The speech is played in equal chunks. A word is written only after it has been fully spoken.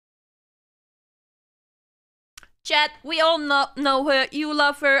Chat, we all know her. You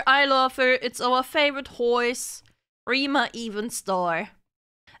love her, I love her. It's our favorite horse. Rima Evenstar.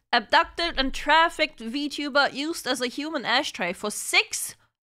 Abducted and trafficked Vtuber used as a human ashtray for 6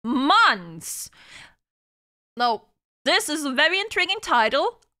 months. Now, this is a very intriguing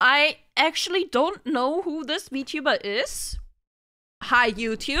title. I actually don't know who this Vtuber is. Hi,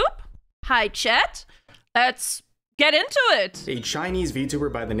 YouTube. Hi, chat. Let's get into it. A Chinese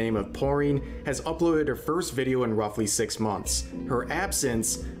VTuber by the name of Porine has uploaded her first video in roughly 6 months. Her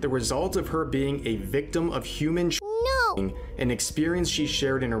absence, the result of her being a victim of human trafficking, an experience she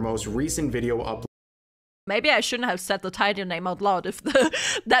shared in her most recent video upload. Maybe I shouldn't have said the title name out loud if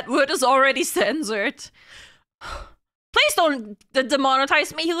that word is already censored. Please don't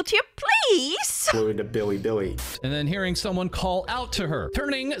demonetize me, YouTube, please! Uploaded to Billy. And then hearing someone call out to her.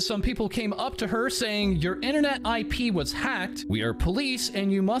 Turning, some people came up to her saying, "Your internet IP was hacked. We are police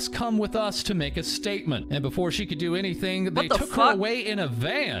and you must come with us to make a statement." And before she could do anything, they took her away in a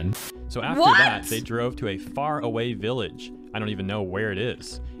van. So after that, they drove to a faraway village. I don't even know where it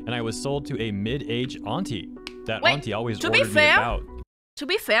is. And I was sold to a mid-age auntie. That auntie always ordered me about. To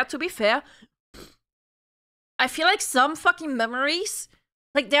be fair, I feel like some fucking memories,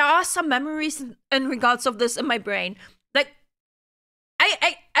 like there are some memories in regards of this in my brain. Like,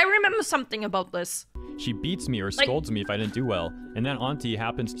 I remember something about this. She beats me or scolds me if I didn't do well, and that auntie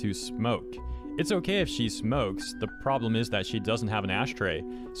happens to smoke. It's okay if she smokes, the problem is that she doesn't have an ashtray,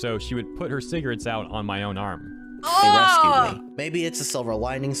 so she would put her cigarettes out on my own arm. They rescued me. Maybe it's a silver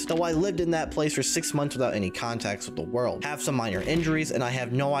lining, though I lived in that place for 6 months without any contacts with the world. Have some minor injuries, and I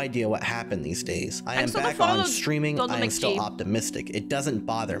have no idea what happened these days. I am back on streaming. I am still optimistic. It doesn't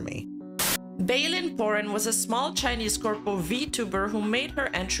bother me. Bailin Porin was a small Chinese corpo VTuber who made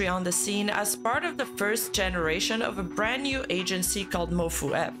her entry on the scene as part of the first generation of a brand new agency called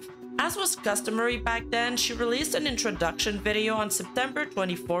Vtuber. As was customary back then, she released an introduction video on September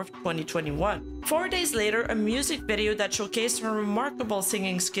 24th, 2021. 4 days later, a music video that showcased her remarkable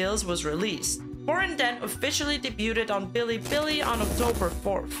singing skills was released. Porin then officially debuted on Bilibili on October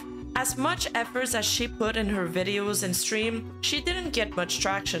 4th. As much effort as she put in her videos and stream, she didn't get much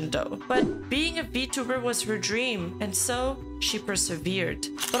traction though. But being a VTuber was her dream, and so she persevered.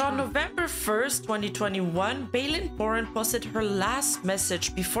 But on November 1st, 2021, Bailin Porin posted her last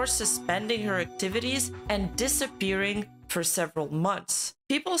message before suspending her activities and disappearing for several months.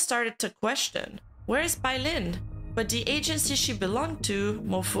 People started to question, where is Bailin? But the agency she belonged to,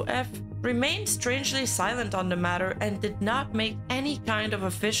 Vtuber, remained strangely silent on the matter and did not make any kind of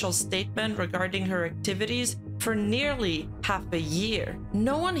official statement regarding her activities for nearly half a year.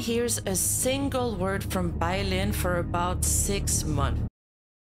 No one hears a single word from Bailin for about 6 months.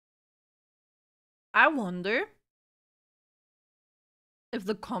 I wonder if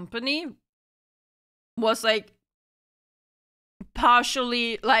the company was like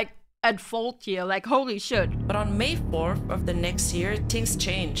partially like at fault here, like holy shit. But on May 4th of the next year, things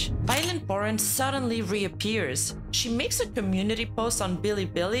change. Bailin Porin suddenly reappears. She makes a community post on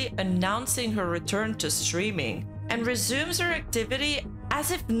Bilibili announcing her return to streaming and resumes her activity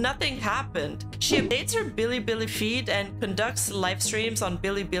as if nothing happened. She updates her Bilibili feed and conducts live streams on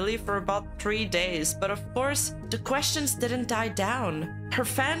Bilibili for about 3 days, but of course, the questions didn't die down. Her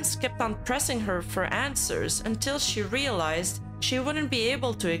fans kept on pressing her for answers until she realized she wouldn't be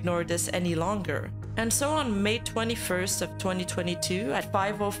able to ignore this any longer. And so on May 21st of 2022 at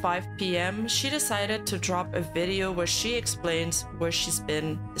 5:05 p.m, she decided to drop a video where she explains where she's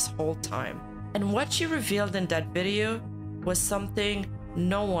been this whole time. And what she revealed in that video was something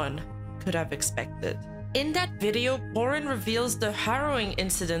no one could have expected. In that video, Porin reveals the harrowing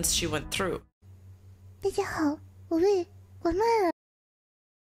incidents she went through.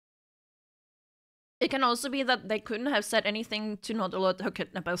 It can also be that they couldn't have said anything to not alert her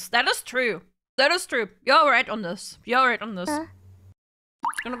kidnappers. That is true. That is true. You're right on this. You're right on this.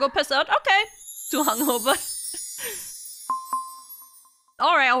 Gonna go piss out? Okay. Too hungover.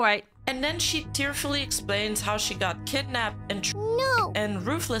 Alright. And then she tearfully explains how she got kidnapped and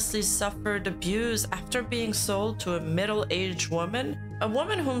ruthlessly suffered abuse after being sold to a middle-aged woman. A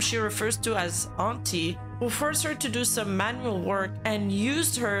woman whom she refers to as auntie, who forced her to do some manual work and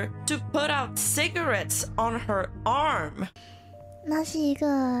used her to put out cigarettes on her arm.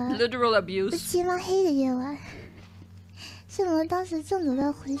 Literal abuse. 漆抹黑的夜晚，是我们当时正走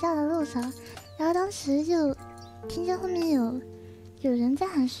在回家的路上，然后当时就听见后面有人在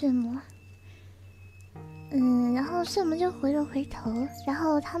喊睡魔，然后睡魔就回头，然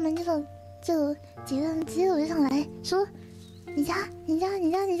后他们就几个人接我就上来说，你家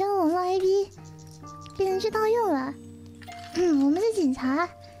的网络 IP 被人去盗用了，我们是警察，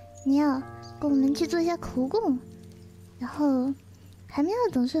你要跟我们去做一下口供，然后还没有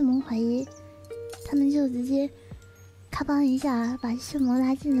等顺萌怀疑，他们就直接咔邦一下把顺萌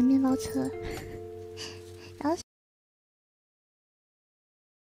拉进了面包车，然后。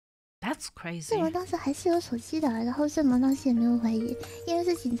 That's crazy。顺萌当时还是有手机的，然后顺萌当时也没有怀疑，因为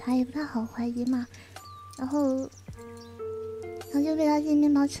是警察也不太好怀疑嘛。然后就被拉进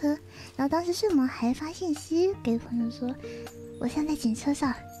面包车，然后当时顺萌还发信息给朋友说：“我现在在警车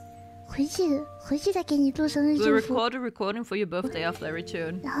上，回去再给你祝生日祝福。” recording for your birthday after I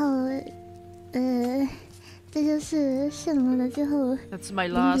return。然后，这就是顺萌的最后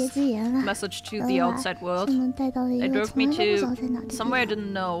临别之言了。 message to the outside world。顺萌带到了一个从来都不知道在哪的地方。 somewhere I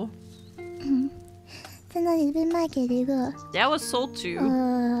didn't know。 在那里被卖给了一个 That was sold to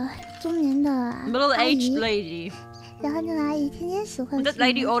中年的 middle-aged lady。 然后那个阿姨天天使唤。 That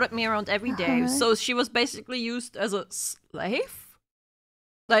lady ordered me around every day, so she was basically used as a slave.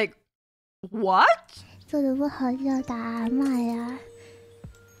 Like, what? 做的不好就要打骂呀。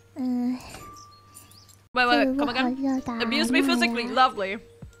Wait, come again. Abuse me physically, lovely.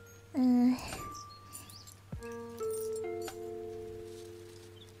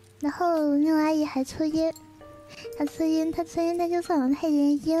 然后那个阿姨还抽烟，她抽烟，她就算了，她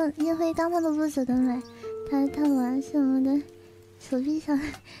连烟灰缸她都不舍得买，她往什么的手臂上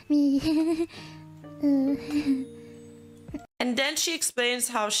灭烟，And then she explains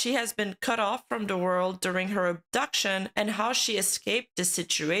how she has been cut off from the world during her abduction and how she escaped the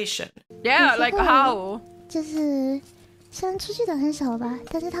situation. Yeah, like how? 就是虽然出去的很少吧，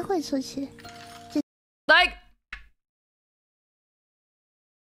但是她会出去。Like.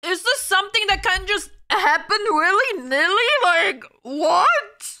 Is this something that can just happen willy-nilly? Like,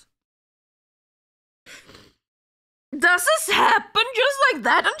 what? Does this happen just like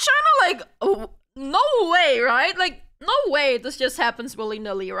that in China? Like, oh, no way, right? Like, no way this just happens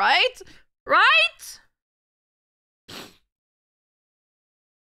willy-nilly, right? Right?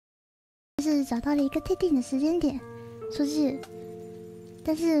 是找到了一个特定的时间点出去，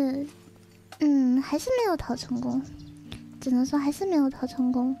但是，还是没有逃成功。 只能说还是没有逃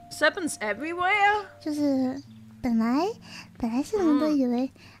成功。Happens everywhere。就是本来是我们都以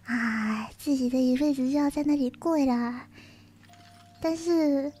为自己的一辈子就要在那里过了，但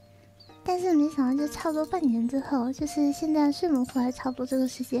是没想到就差不多半年之后，就是现在顺萌回来差不多这个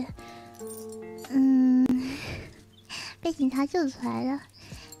时间，被警察救出来了。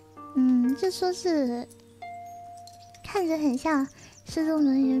就说是看着很像失踪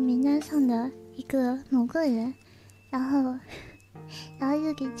人员名单上的一个某个人。 然后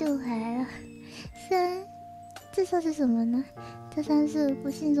就给救回来了。虽然这算是什么呢？这算是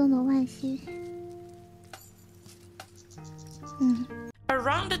不幸中的万幸。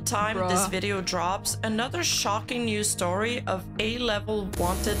Around the time this video drops, another shocking news story of A-level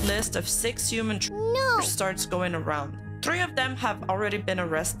wanted list of 6 human traffickers starts going around. 3 of them have already been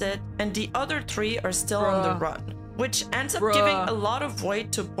arrested, and the other 3 are still on the run. Which ends up giving a lot of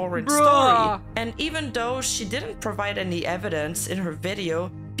weight to Porin's story. And even though she didn't provide any evidence in her video,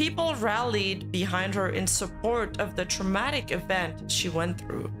 people rallied behind her in support of the traumatic event she went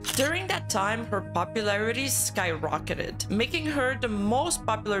through. During that time, her popularity skyrocketed, making her the most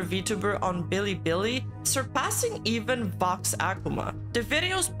popular VTuber on Bilibili, surpassing even Vox Akuma. The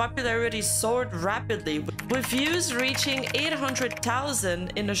video's popularity soared rapidly, with views reaching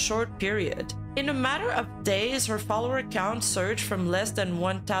 800,000 in a short period. In a matter of days, her follower count surged from less than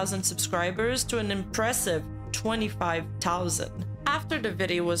 1,000 subscribers to an impressive 25,000. After the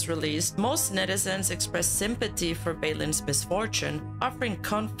video was released, most netizens expressed sympathy for Baylin's misfortune, offering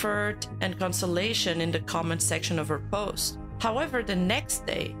comfort and consolation in the comment section of her post. However, the next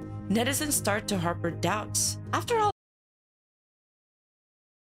day, netizens start to harbor doubts. After all,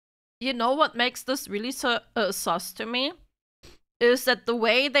 you know what makes this really sus to me? Is that the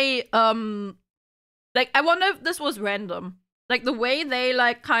way they, like, I wonder if this was random. Like, the way they,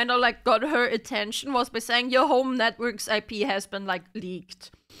 like, kind of, like, got her attention was by saying, your home network's IP has been, like,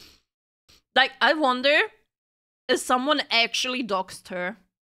 leaked. Like, I wonder if someone actually doxed her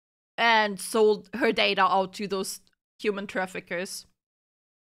and sold her data out to those human traffickers.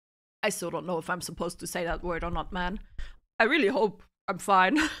 I still don't know if I'm supposed to say that word or not, man. I really hope I'm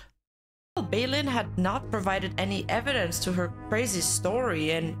fine. Baylin had not provided any evidence to her crazy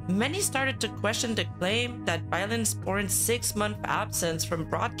story, and many started to question the claim that Baylin's Porin's 6-month absence from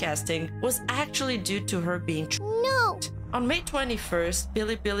broadcasting was actually due to her being trapped. On May 21st,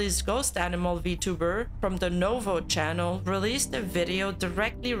 Bilibili's ghost animal VTuber from the Novo channel released a video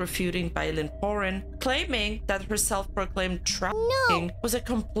directly refuting Baylin Porin, claiming that her self-proclaimed trafficking was a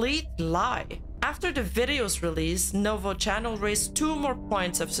complete lie. After the video's release, Novo channel raised 2 more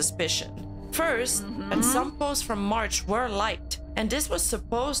points of suspicion. First, and some posts from March were liked, and this was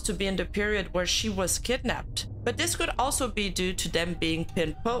supposed to be in the period where she was kidnapped. But this could also be due to them being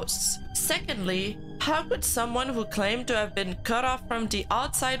pinned posts. Secondly, how could someone who claimed to have been cut off from the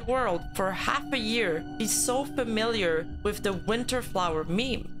outside world for half a year be so familiar with the winter flower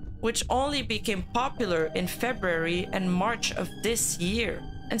meme, which only became popular in February and March of this year?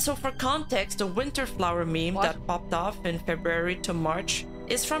 And so for context, the winter flower meme that popped off in February to March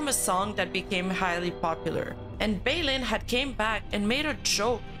is from a song that became highly popular. And Bailin had came back and made a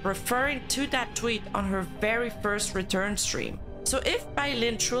joke referring to that tweet on her very first return stream. So if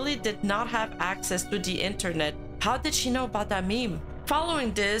Bailin truly did not have access to the internet, how did she know about that meme?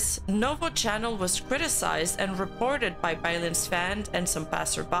 Following this, Novo channel was criticized and reported by Bailin's fans and some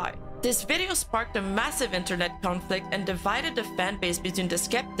passerby. This video sparked a massive internet conflict and divided the fanbase between the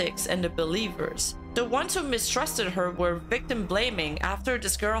skeptics and the believers. The ones who mistrusted her were victim blaming after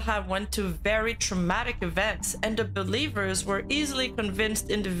this girl had went to very traumatic events, and the believers were easily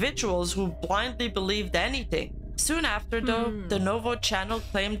convinced individuals who blindly believed anything. Soon after though, the Novo channel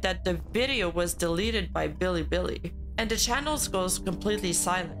claimed that the video was deleted by Bilibili, and the channel goes completely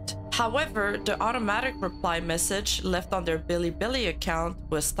silent. However, the automatic reply message left on their Bilibili account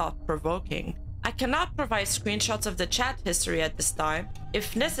was thought-provoking. I cannot provide screenshots of the chat history at this time.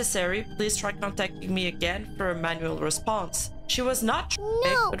 If necessary, please try contacting me again for a manual response. She was not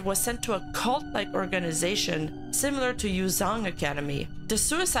trafficked, but was sent to a cult-like organization similar to Yuzhang Academy. The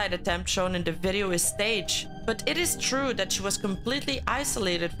suicide attempt shown in the video is staged, but it is true that she was completely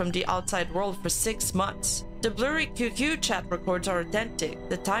isolated from the outside world for 6 months. The blurry QQ chat records are authentic.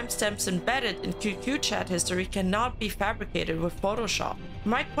 The timestamps embedded in QQ chat history cannot be fabricated with Photoshop.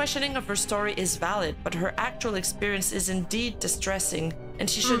 My questioning of her story is valid, but her actual experience is indeed distressing, and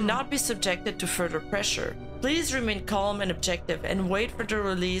she should not be subjected to further pressure. Please remain calm and objective and wait for the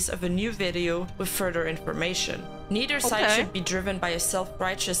release of a new video with further information. Neither side should be driven by a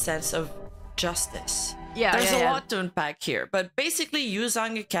self-righteous sense of justice. There's a lot to unpack here, but basically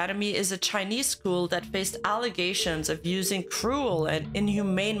Yuzhang Academy is a Chinese school that faced allegations of using cruel and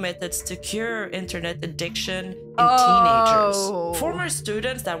inhumane methods to cure internet addiction in teenagers. Former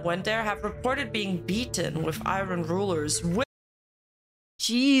students that went there have reported being beaten with iron rulers.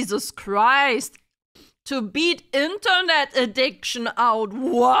 Jesus Christ! To beat internet addiction out,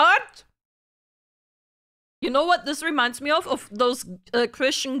 what? You know what this reminds me of? Of those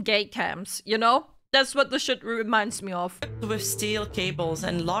Christian gay camps, you know? That's what the shit reminds me of. With steel cables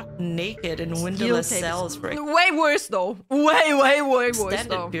and locked naked in windowless cells for way worse though. Way worse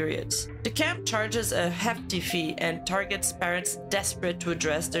though. Periods. The camp charges a hefty fee and targets parents desperate to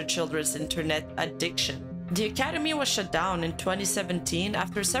address their children's internet addiction. The academy was shut down in 2017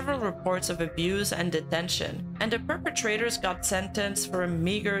 after several reports of abuse and detention, and the perpetrators got sentenced for a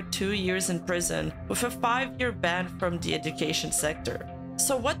meager 2 years in prison with a 5-year ban from the education sector.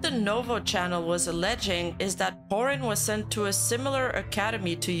 So what the Novo channel was alleging is that Porin was sent to a similar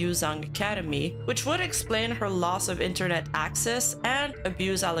academy to Yuzhang Academy, which would explain her loss of internet access and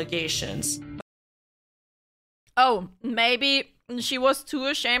abuse allegations. Oh, maybe she was too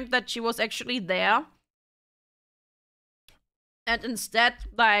ashamed that she was actually there, and instead,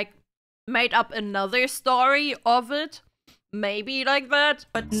 like, made up another story of it. Maybe like that.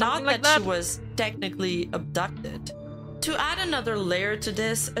 But not like that she was technically abducted. To add another layer to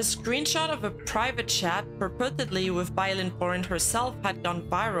this, a screenshot of a private chat purportedly with Bailin Porin herself had gone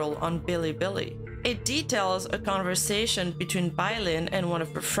viral on Bilibili. It details a conversation between Bailin and one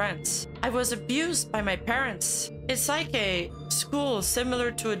of her friends. I was abused by my parents. It's like a school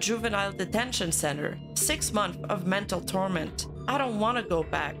similar to a juvenile detention center. 6 months of mental torment. I don't want to go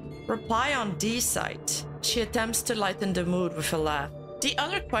back. Reply on D site. She attempts to lighten the mood with a laugh. The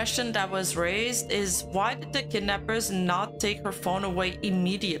other question that was raised is why did the kidnappers not take her phone away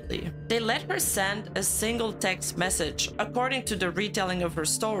immediately? They let her send a single text message, according to the retelling of her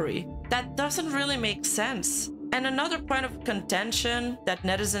story. That doesn't really make sense. And another point of contention that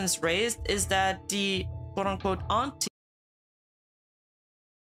netizens raised is that the quote-unquote auntie.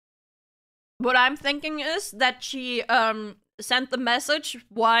 What I'm thinking is that she sent the message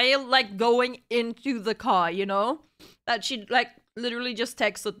while like going into the car, you know? That she like literally just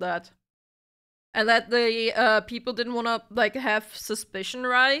texted that. And that the people didn't want to like have suspicion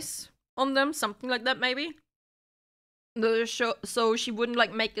rise on them, something like that maybe. So she wouldn't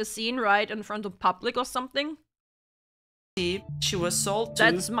like make a scene right in front of public or something. She was sold to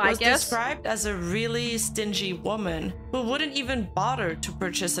That's my was guess. Described as a really stingy woman who wouldn't even bother to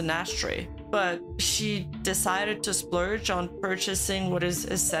purchase an ashtray. But she decided to splurge on purchasing what is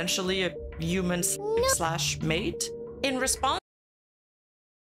essentially a human slash mate. In response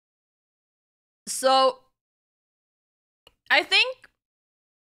So I think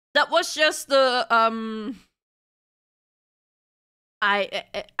that was just the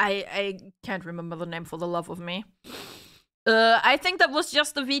I can't remember the name for the love of me. I think that was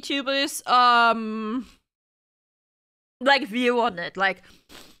just the VTubers like view on it. Like,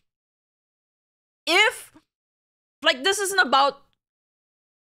 if like this isn't about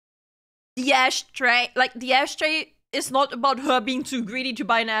the ashtray, like the ashtray is not about her being too greedy to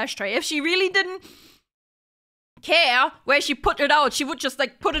buy an ashtray. If she really didn't care where she put it out, she would just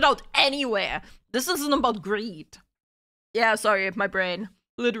like put it out anywhere. This isn't about greed. Yeah, sorry, my brain.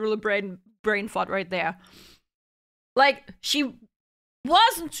 Literal brain fart right there. Like, she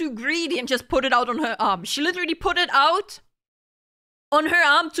wasn't too greedy and just put it out on her arm. She literally put it out on her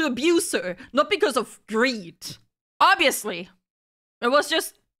arm to abuse her, not because of greed. Obviously. It was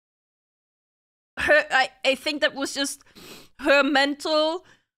just her, I think that was just her mental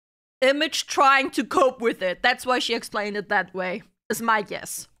image trying to cope with it. That's why she explained it that way, is my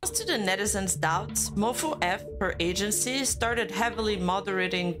guess. As to the netizens' doubts, Mofu F, her agency, started heavily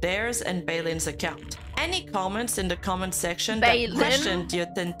moderating theirs and Baylin's account. Any comments in the comment section that questioned the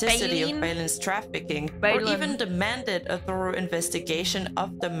authenticity of Baylin's trafficking or even demanded a thorough investigation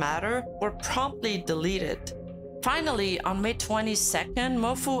of the matter were promptly deleted. Finally, on May 22nd,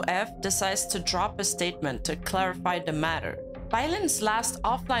 Mofu F decides to drop a statement to clarify the matter. Baylin's last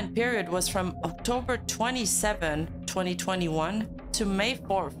offline period was from October 27, 2021 to May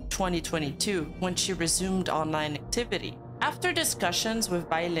 4, 2022, when she resumed online activity. After discussions with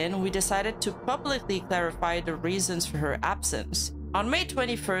Bailin, we decided to publicly clarify the reasons for her absence. On May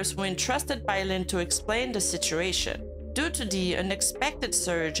 21st, we entrusted Bailin to explain the situation. Due to the unexpected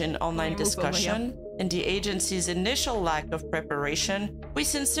surge in online discussion and the agency's initial lack of preparation, we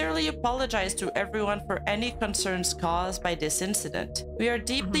sincerely apologize to everyone for any concerns caused by this incident. We are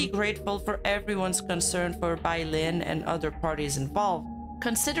deeply grateful for everyone's concern for Bailin and other parties involved.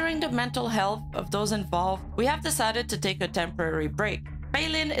 Considering the mental health of those involved, we have decided to take a temporary break.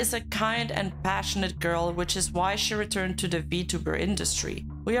 Bailin is a kind and passionate girl, which is why she returned to the VTuber industry.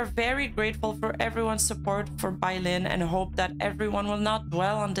 We are very grateful for everyone's support for Bailin and hope that everyone will not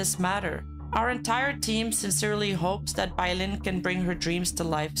dwell on this matter. Our entire team sincerely hopes that Bailin can bring her dreams to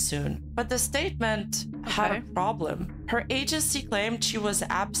life soon. But the statement had a problem. Her agency claimed she was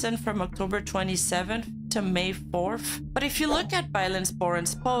absent from October 27th to May 4th. But if you look at Bailin's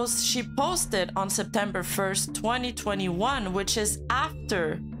post, she posted on September 1st, 2021, which is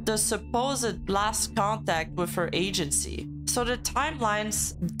after the supposed last contact with her agency. So the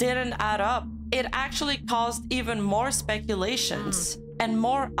timelines didn't add up. It actually caused even more speculations and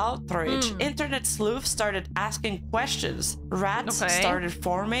more outrage. Internet sleuths started asking questions, rats started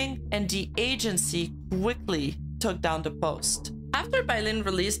forming, and the agency quickly took down the post. After Bailin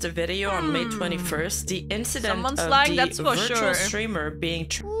released a video on May 21st, the incident of the virtual streamer being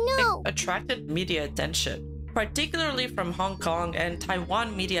trafficked attracted media attention, particularly from Hong Kong and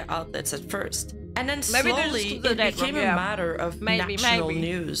Taiwan media outlets at first. And then slowly it became a matter of national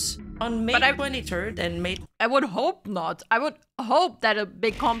news. On May 23rd and May... I would hope not. I would hope that a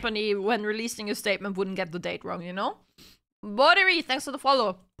big company, when releasing a statement, wouldn't get the date wrong, you know? Buttery, thanks for the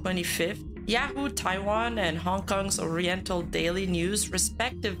follow. 25th, Yahoo Taiwan and Hong Kong's Oriental Daily News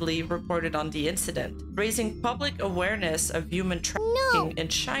respectively reported on the incident, raising public awareness of human trafficking in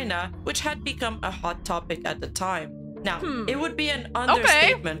China, which had become a hot topic at the time. Now, it would be an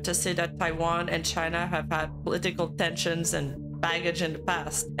understatement to say that Taiwan and China have had political tensions and baggage in the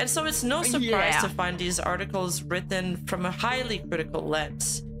past, and so it's no surprise to find these articles written from a highly critical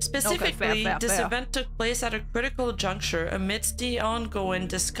lens. Specifically, this event took place at a critical juncture amidst the ongoing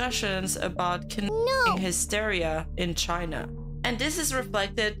discussions about kidnapping hysteria in China. And this is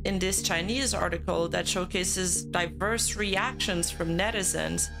reflected in this Chinese article that showcases diverse reactions from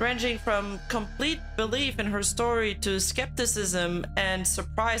netizens, ranging from complete belief in her story to skepticism and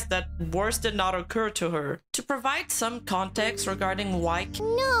surprise that worse did not occur to her. To provide some context regarding why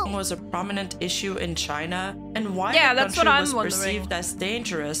kidnapping was a prominent issue in China and why the country was perceived as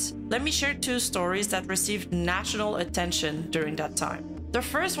dangerous, let me share two stories that received national attention during that time. The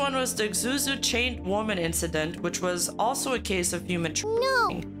first one was the Xuzu chained woman incident, which was also a case of human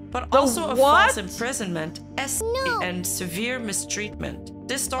trafficking, but also a false imprisonment, and severe mistreatment.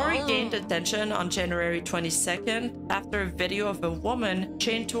 This story gained attention on January 22nd after a video of a woman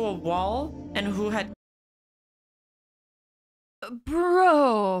chained to a wall and who had...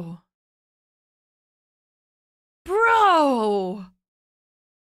 Bro!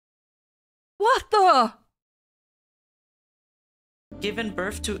 What the... given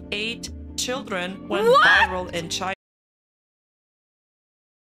birth to 8 children went viral in China.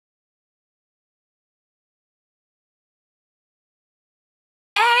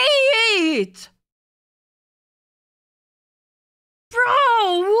 Wait!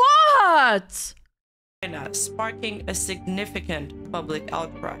 Bro, what? China, sparking a significant public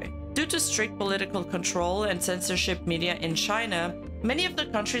outcry. Due to strict political control and censorship media in China, many of the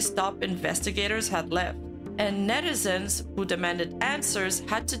country's top investigators had left, and netizens who demanded answers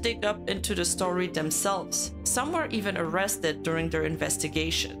had to dig up into the story themselves. Some were even arrested during their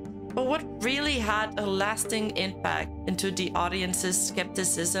investigation. But what really had a lasting impact into the audience's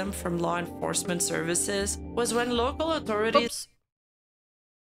skepticism from law enforcement services was when local authorities... Oops.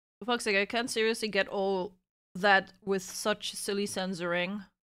 For fuck's sake, I can't seriously get all that with such silly censoring.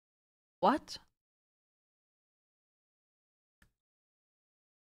 What?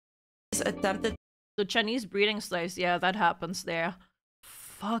 Attempted the Chinese breeding slice, yeah, that happens there.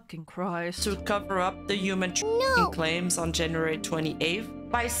 Fucking Christ. To cover up the human trafficking claims on January 28th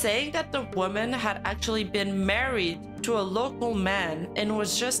by saying that the woman had actually been married to a local man and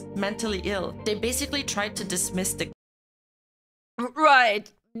was just mentally ill. They basically tried to dismiss the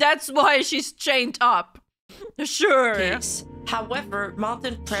right. That's why she's chained up. Sure. case. However,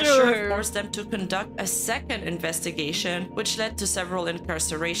 mounting pressure forced them to conduct a second investigation, which led to several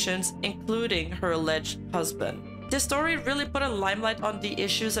incarcerations, including her alleged husband. This story really put a limelight on the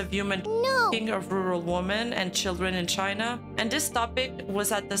issues of human trafficking of rural women and children in China, and this topic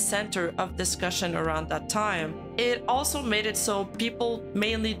was at the center of discussion around that time. It also made it so people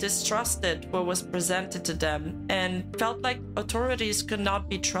mainly distrusted what was presented to them and felt like authorities could not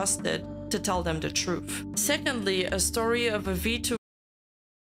be trusted to tell them the truth. Secondly, a story of a Vtuber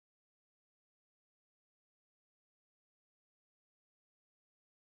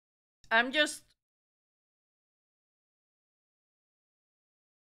I'm just...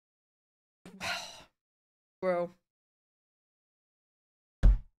 Bro.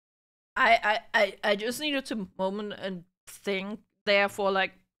 I just needed to moment and think there for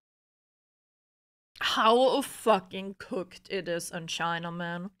like how fucking cooked it is in China,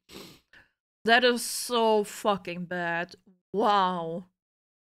 man. That is so fucking bad. Wow.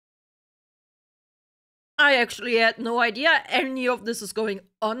 I actually had no idea any of this is going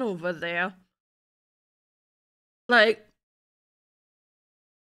on over there. Like,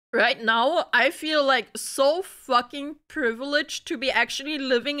 right now, I feel like so fucking privileged to be actually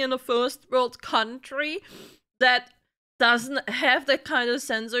living in a first world country that doesn't have that kind of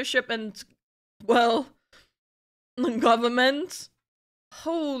censorship and, well, government.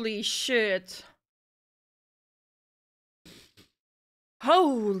 Holy shit.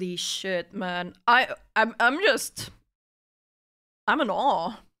 Holy shit, man. I'm in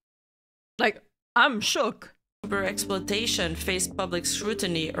awe. Like, I'm shook. VTuber exploitation faced public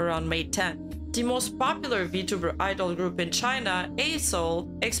scrutiny around May 10th. The most popular VTuber idol group in China, ASOL,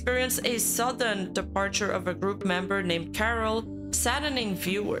 experienced a sudden departure of a group member named Carol, saddening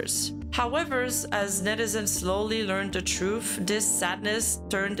viewers. However, as netizens slowly learned the truth, this sadness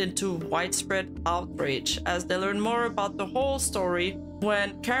turned into widespread outrage as they learned more about the whole story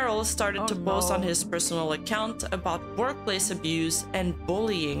when Carol started to post on his personal account about workplace abuse and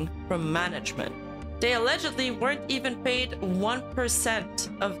bullying from management. They allegedly weren't even paid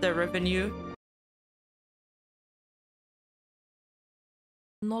 1% of their revenue.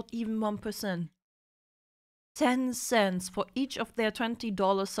 Not even 1%. 10 cents for each of their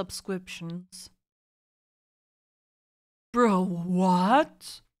 $20 subscriptions. Bro,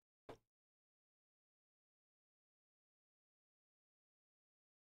 what?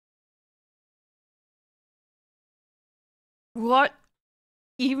 What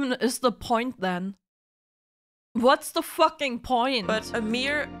even is the point then? What's the fucking point? But a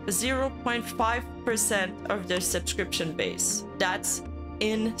mere 0.5% of their subscription base. That's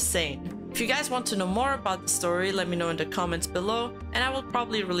insane. If you guys want to know more about the story, let me know in the comments below, and I will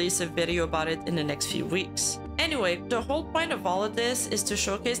probably release a video about it in the next few weeks. Anyway, the whole point of all of this is to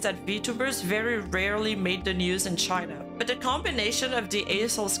showcase that VTubers very rarely made the news in China. But the combination of the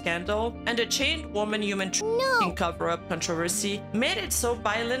ASOL scandal and the chained woman human trafficking cover-up controversy made it so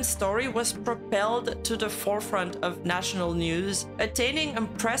Bailin's story was propelled to the forefront of national news, attaining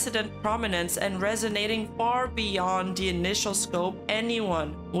unprecedented prominence and resonating far beyond the initial scope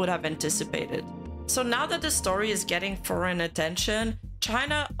anyone would have anticipated. So now that the story is getting foreign attention,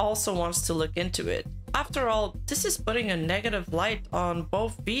 China also wants to look into it. After all, this is putting a negative light on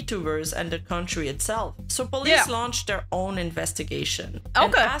both VTubers and the country itself. So police launched their own investigation.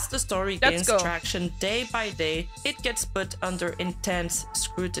 And as the story gains traction day by day, it gets put under intense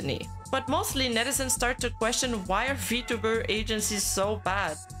scrutiny. But mostly netizens start to question, why are VTuber agencies so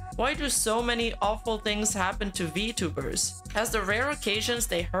bad? Why do so many awful things happen to VTubers? As the rare occasions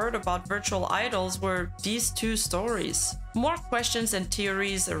they heard about virtual idols were these two stories. More questions and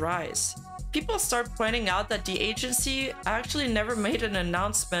theories arise. people start pointing out that the agency actually never made an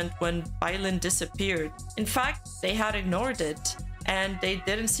announcement when Bailin disappeared. In fact, they had ignored it, and they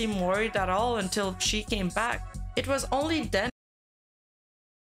didn't seem worried at all until she came back. It was only then.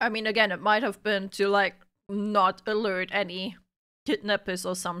 I mean, again, it might have been to, like, not alert any kidnappers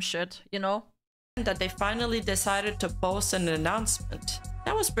or some shit, you know? That they finally decided to post an announcement.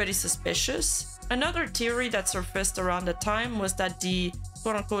 That was pretty suspicious. Another theory that surfaced around the time was that the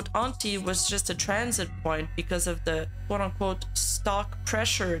quote-unquote auntie was just a transit point because of the quote-unquote stock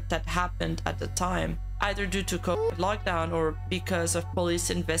pressure that happened at the time, either due to COVID lockdown or because of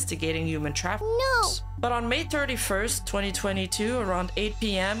police investigating human trafficking. No! But on May 31st, 2022, around 8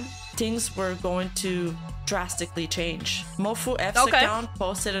 p.m., things were going to drastically change. Mofu F's account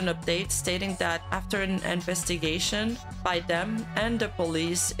posted an update stating that after an investigation by them and the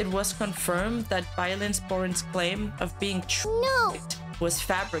police, it was confirmed that Bailin Sporin's claim of being trafficked was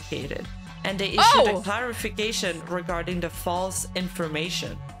fabricated, and they issued a clarification regarding the false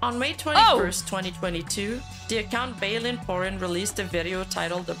information. On May 21st, 2022, the account Bailin Porin released a video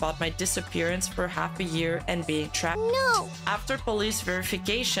titled "About my disappearance for half a year and being trapped." After police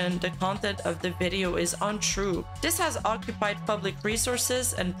verification, the content of the video is untrue. This has occupied public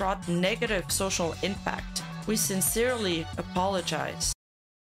resources and brought negative social impact. We sincerely apologize.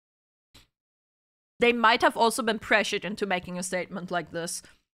 They might have also been pressured into making a statement like this.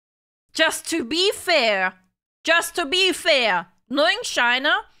 Just to be fair, knowing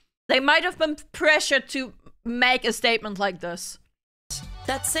China, they might have been pressured to make a statement like this.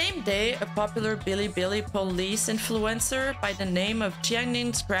 That same day, a popular Bilibili police influencer by the name of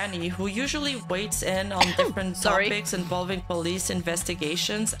Jiangnin's Granny, who usually weighs in on different topics involving police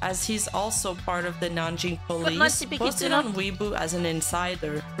investigations, as he's also part of the Nanjing police, posted on Weibo as an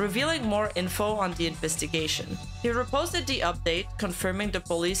insider, revealing more info on the investigation. He reposted the update, confirming the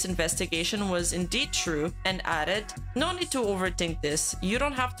police investigation was indeed true, and added, "No need to overthink this. You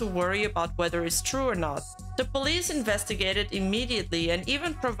don't have to worry about whether it's true or not. The police investigated immediately and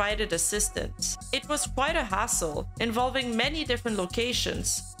even provided assistance. It was quite a hassle, involving many different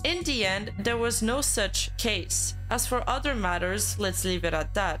locations. In the end, there was no such case. As for other matters, let's leave it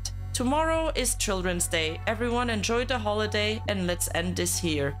at that. Tomorrow is Children's Day. Everyone enjoy the holiday, and let's end this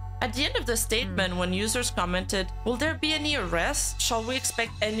here." At the end of the statement, when users commented, "Will there be any arrests? Shall we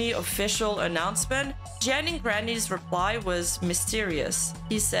expect any official announcement?" Jiangning Granny's reply was mysterious.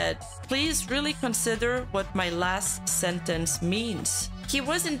 He said, "Please really consider what my last sentence means." He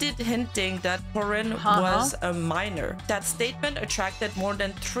was indeed hinting that Porin was a minor. That statement attracted more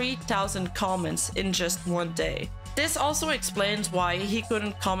than 3,000 comments in just one day. This also explains why he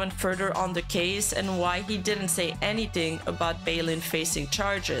couldn't comment further on the case and why he didn't say anything about Bailin facing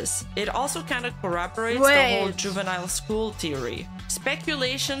charges. It also kind of corroborates the whole juvenile school theory.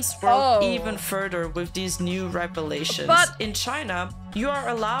 Speculations grow even further with these new revelations. But in China, you are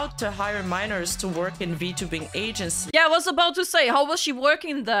allowed to hire minors to work in VTubing agencies. Yeah, I was about to say, how was she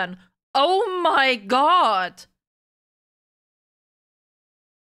working then? Oh my god!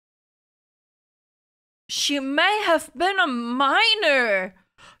 She may have been a minor!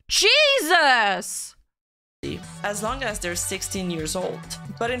 Jesus! As long as they're 16 years old.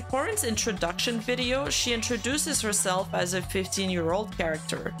 But in Porin's introduction video, she introduces herself as a 15-year-old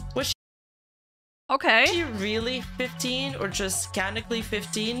character. Was she really 15 or just canonically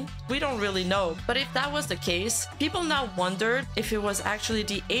 15? We don't really know. But if that was the case, people now wondered if it was actually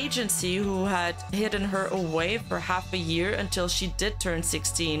the agency who had hidden her away for half a year until she did turn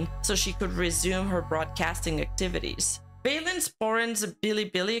 16, so she could resume her broadcasting activities. Bailin Porin's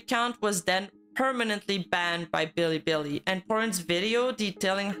Bilibili account was then permanently banned by Bilibili, and Porin's video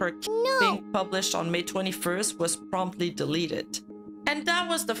detailing her being published on May 21st was promptly deleted. And that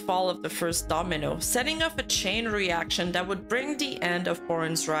was the fall of the first domino, setting off a chain reaction that would bring the end of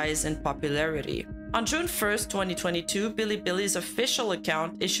Porin's rise in popularity. On June 1st, 2022, Bilibili's official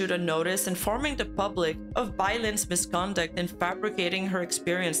account issued a notice informing the public of Bailin's misconduct in fabricating her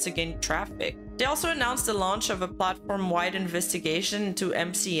experience to gain traffic. They also announced the launch of a platform-wide investigation into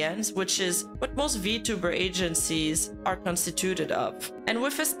MCNs, which is what most VTuber agencies are constituted of. And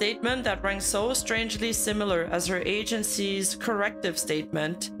with a statement that rang so strangely similar as her agency's corrective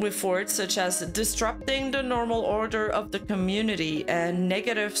statement, with words such as disrupting the normal order of the community and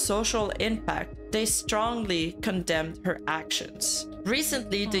negative social impact, they strongly condemned her actions.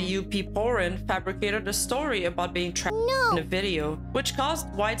 Recently, the UP Porin fabricated a story about being trapped in a video, which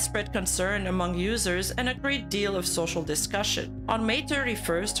caused widespread concern among users and a great deal of social discussion. On May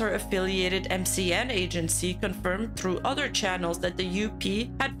 31st, her affiliated MCN agency confirmed through other channels that the UP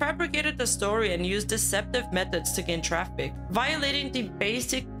had fabricated the story and used deceptive methods to gain traffic, violating the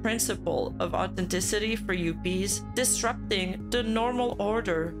basic principle of authenticity for UPs, disrupting the normal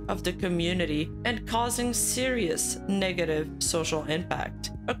order of the community, and causing serious negative social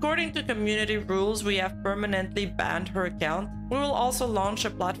impact. According to community rules, we have permanently banned her account. We will also launch a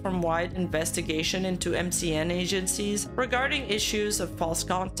platform-wide investigation into MCN agencies regarding issues of false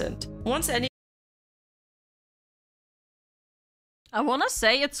content. Once any I wanna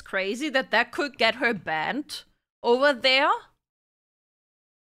say it's crazy that that could get her banned over there,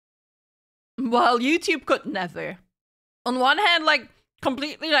 while YouTube could never. On one hand, like,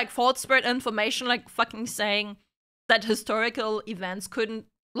 completely, like, false spread information, like, fucking saying that historical events couldn't,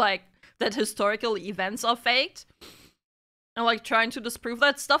 like, that historical events are faked, and, like, trying to disprove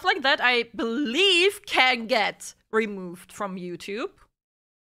that. Stuff like that, I believe, can get removed from YouTube.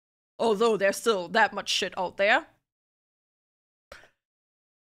 Although there's still that much shit out there.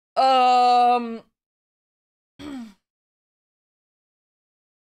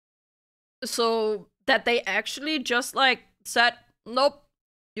 So that they actually just, like, said, nope,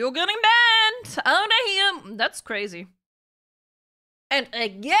 you're getting banned out of here. That's crazy. And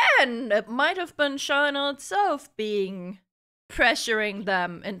again, it might have been China itself being pressuring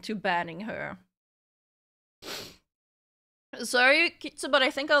them into banning her. Sorry, Kitsu, but I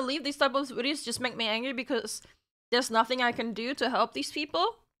think I'll leave these type of videos. Just make me angry because there's nothing I can do to help these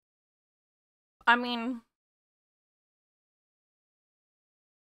people. I mean,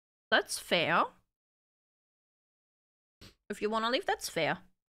 that's fair. If you want to leave, that's fair.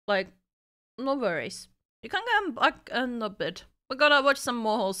 Like, no worries. You can come back in a bit. We gotta watch some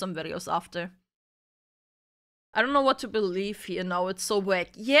more wholesome videos after. I don't know what to believe here now. It's so weird.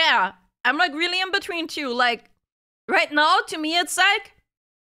 Yeah, I'm like really in between two. Like, right now, to me, it's like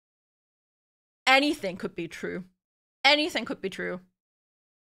anything could be true. Anything could be true.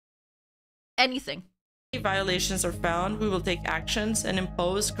 Anything. If violations are found, we will take actions and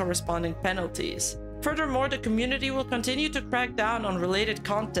impose corresponding penalties. Furthermore, the community will continue to crack down on related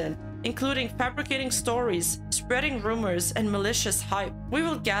content, including fabricating stories, spreading rumors, and malicious hype. We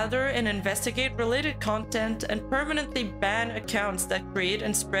will gather and investigate related content and permanently ban accounts that create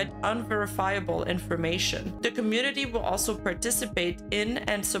and spread unverifiable information. The community will also participate in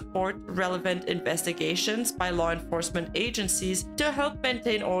and support relevant investigations by law enforcement agencies to help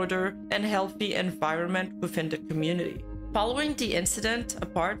maintain order and healthy environment within the community. Following the incident,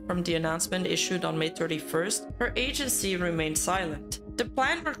 apart from the announcement issued on May 31st, her agency remained silent. The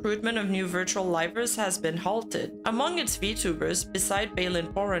planned recruitment of new virtual livers has been halted. Among its VTubers, beside Balin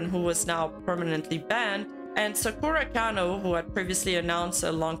Porin, who was now permanently banned, and Sakura Kano, who had previously announced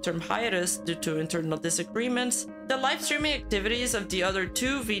a long-term hiatus due to internal disagreements, the live streaming activities of the other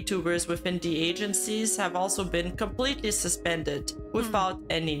two VTubers within the agencies have also been completely suspended without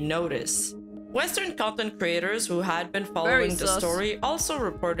any notice. Western content creators who had been following the story also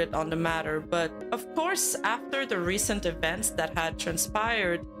reported on the matter, but of course, after the recent events that had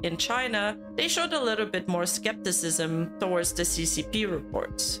transpired in China, they showed a little bit more skepticism towards the CCP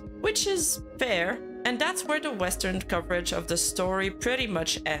reports, which is fair, and that's where the Western coverage of the story pretty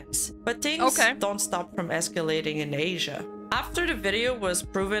much ends. But things don't stop from escalating in Asia. After the video was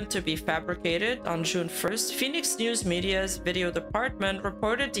proven to be fabricated on June 1st, Phoenix News Media's video department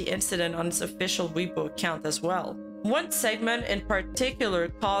reported the incident on its official Weibo account as well. One segment in particular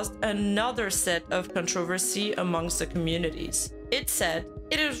caused another set of controversy amongst the communities. It said,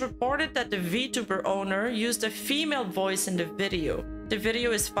 "It is reported that the VTuber owner used a female voice in the video. The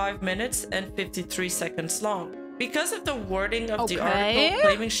video is 5 minutes and 53 seconds long. Because of the wording of the article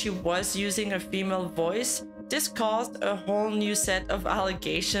claiming she was using a female voice, this caused a whole new set of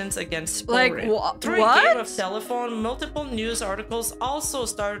allegations against Porin. Through a game of telephone, multiple news articles also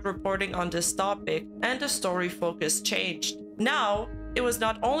started reporting on this topic, and the story focus changed. Now, it was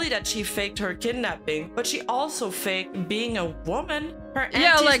not only that she faked her kidnapping, but she also faked being a woman. Her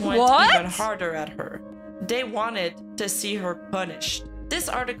aunties went even harder at her. They wanted to see her punished. This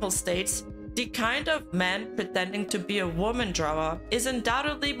article states, "The kind of man pretending to be a woman drama is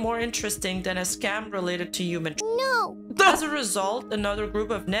undoubtedly more interesting than a scam related to human trafficking." As a result, another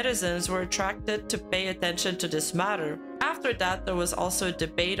group of netizens were attracted to pay attention to this matter. After that, there was also a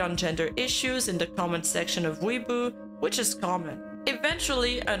debate on gender issues in the comment section of Weibo, which is common.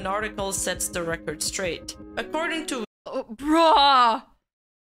 Eventually, an article sets the record straight. According to bruh!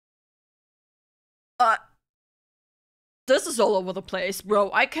 This is all over the place,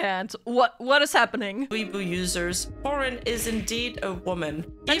 bro. I can't. What is happening? Weibo users, Porin is indeed a woman.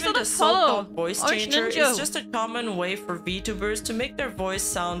 Thanks Even for the the follow, so-called voice Orange changer Ninja. is just a common way for VTubers to make their voice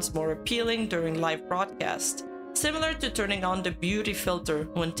sounds more appealing during live broadcast, similar to turning on the beauty filter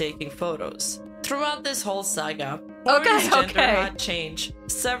when taking photos. Throughout this whole saga, Porin's gender had changed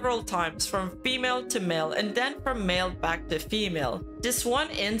several times from female to male and then from male back to female. This one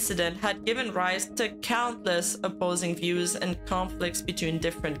incident had given rise to countless opposing views and conflicts between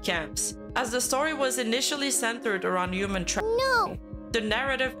different camps. As the story was initially centered around human trafficking, the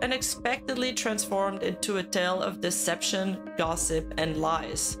narrative unexpectedly transformed into a tale of deception, gossip, and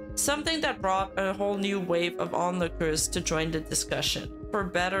lies. Something that brought a whole new wave of onlookers to join the discussion, for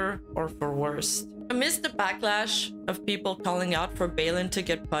better or for worse. Amidst the backlash of people calling out for Balin to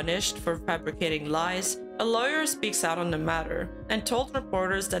get punished for fabricating lies, a lawyer speaks out on the matter and told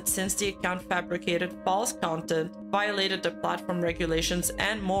reporters that since the account fabricated false content, violated the platform regulations,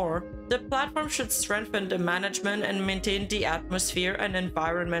 and more, the platform should strengthen the management and maintain the atmosphere and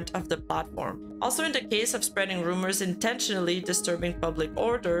environment of the platform. Also, in the case of spreading rumors intentionally disturbing public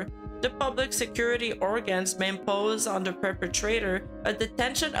order, the public security organs may impose on the perpetrator a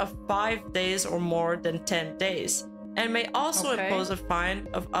detention of 5 days or more than 10 days, and may also impose a fine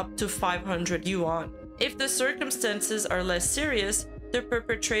of up to 500 yuan. If the circumstances are less serious, the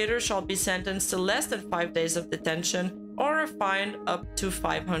perpetrator shall be sentenced to less than 5 days of detention or a fine up to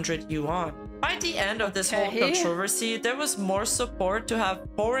 500 yuan. By the end of this whole controversy, there was more support to have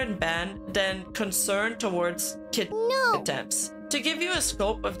Porin banned than concern towards kidnapping attempts. To give you a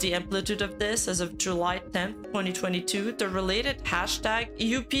scope of the amplitude of this, as of July 10th, 2022, the related hashtag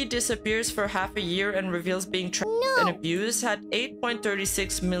UP disappears for half a year and reveals being tracked and abused had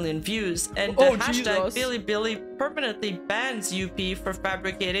 8.36 million views, and the hashtag Bilibili permanently bans UP for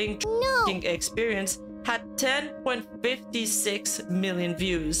fabricating trafficking experience had 10.56 million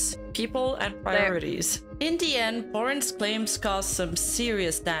views. People and priorities. In the end, Porin's claims caused some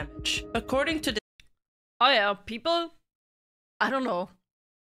serious damage. According to the people, I don't know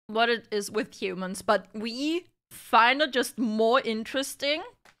what it is with humans, but we find it just more interesting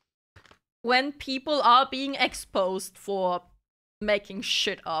when people are being exposed for making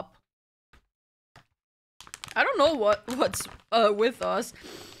shit up. I don't know what's with us.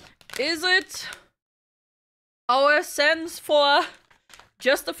 Is it our sense for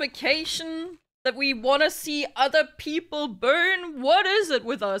justification that we want to see other people burn? What is it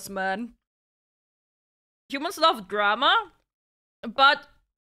with us, man? Humans love drama, but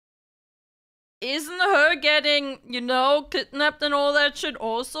isn't her getting, you know, kidnapped and all that shit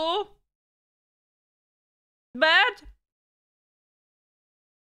also bad?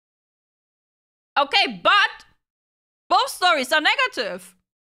 Okay, but both stories are negative.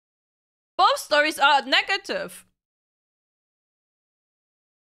 Both stories are negative.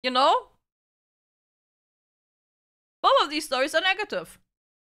 You know? Both of these stories are negative.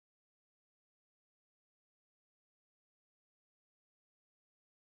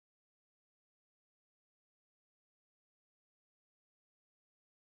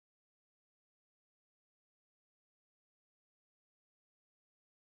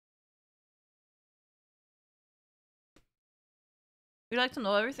 You like to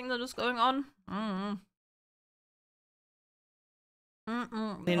know everything that is going on?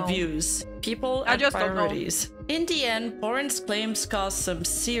 In views, people, and priorities. In the end, Porin's claims caused some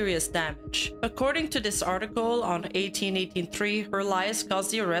serious damage. According to this article on 1818.3, her lies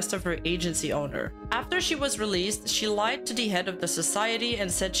caused the arrest of her agency owner. After she was released, she lied to the head of the society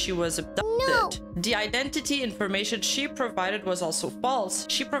and said she was abducted. The identity information she provided was also false.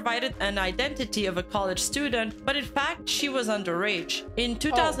 She provided an identity of a college student, but in fact, she was underage. In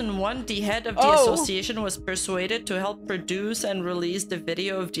 2001, the head of the association was persuaded to help produce and release the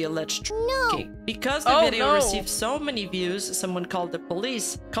video of the alleged trafficking. Because the video received so many views, someone called the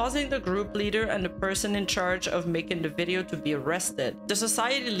police, causing the group leader and the person in charge of making the video to be arrested. The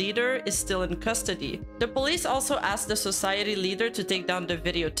society leader is still in custody. The police also asked the society leader to take down the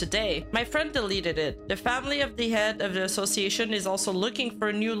video today. My friend deleted it. The family of the head of the association is also looking for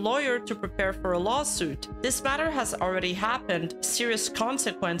a new lawyer to prepare for a lawsuit. This matter has already happened. Serious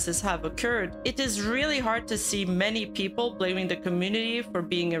consequences have occurred. It is really hard to see many people blaming the community for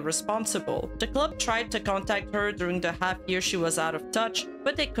being irresponsible. The club tried to contact her during the half year she was out of touch,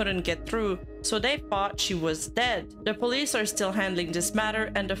 but they couldn't get through, so they thought she was dead. The police are still handling this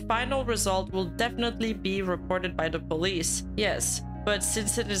matter, and the final result will definitely be reported by the police. Yes, but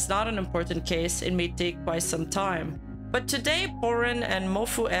since it is not an important case, it may take quite some time. But today, Porin and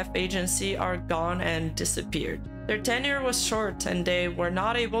Mofu F agency are gone and disappeared. Their tenure was short and they were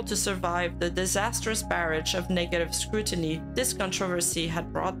not able to survive the disastrous barrage of negative scrutiny this controversy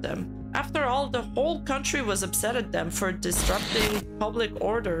had brought them. After all, the whole country was upset at them for disrupting public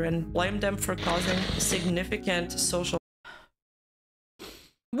order and blamed them for causing significant social...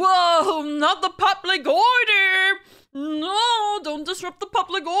 Whoa, not the public order! No, don't disrupt the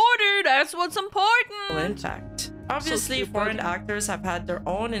public order, that's what's important! ...intact. Obviously, foreign actors have had their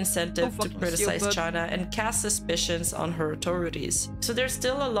own incentive to criticize China and cast suspicions on her authorities. So there's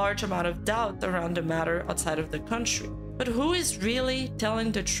still a large amount of doubt around the matter outside of the country. But who is really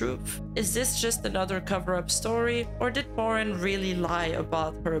telling the truth? Is this just another cover-up story, or did Porin really lie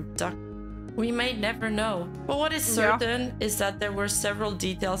about her abduction? We may never know. But what is certain is that there were several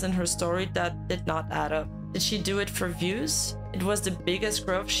details in her story that did not add up. Did she do it for views? It was the biggest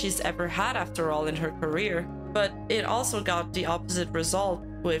growth she's ever had after all in her career. But it also got the opposite result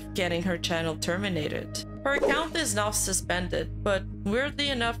with getting her channel terminated. Her account is now suspended, but weirdly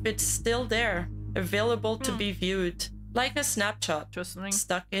enough, it's still there, available to be viewed. Like a snapshot,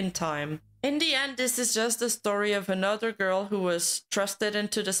 stuck in time. In the end, this is just the story of another girl who was thrusted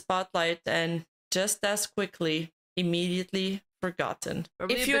into the spotlight and just as quickly, immediately forgotten.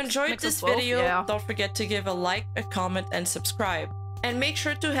 If you enjoyed this video, don't forget to give a like, a comment, and subscribe. And make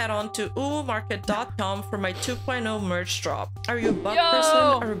sure to head on to uwumarket.com for my 2.0 merch drop. Are you a butt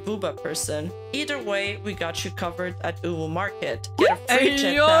person or a booba person? Either way, we got you covered at Uwu Market. Get a free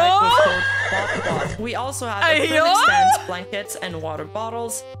jetpack with code BOTBOT. We also have acrylic stands, blankets, and water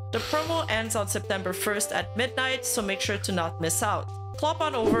bottles. The promo ends on September 1st at midnight, so make sure to not miss out. Plop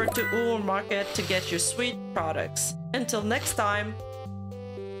on over to Uwu Market to get your sweet products. Until next time.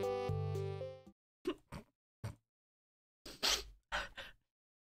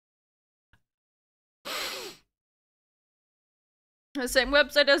 The same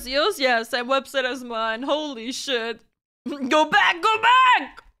website as yours? Yeah, same website as mine. Holy shit. Go back! Go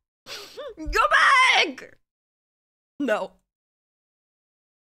back! Go back! No.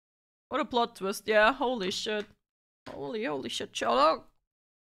 What a plot twist, yeah. Holy shit. Holy shit, Sherlock.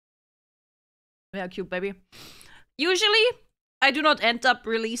 Yeah, cute baby. Usually, I do not end up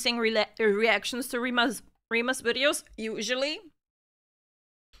releasing reactions to Rima's videos. Usually.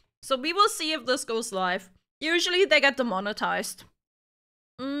 So we will see if this goes live. Usually, they get demonetized.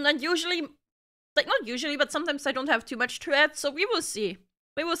 And usually, like not usually, but sometimes I don't have too much to add, so we will see.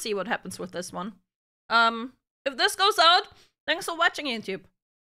 We will see what happens with this one. If this goes out, thanks for watching, YouTube.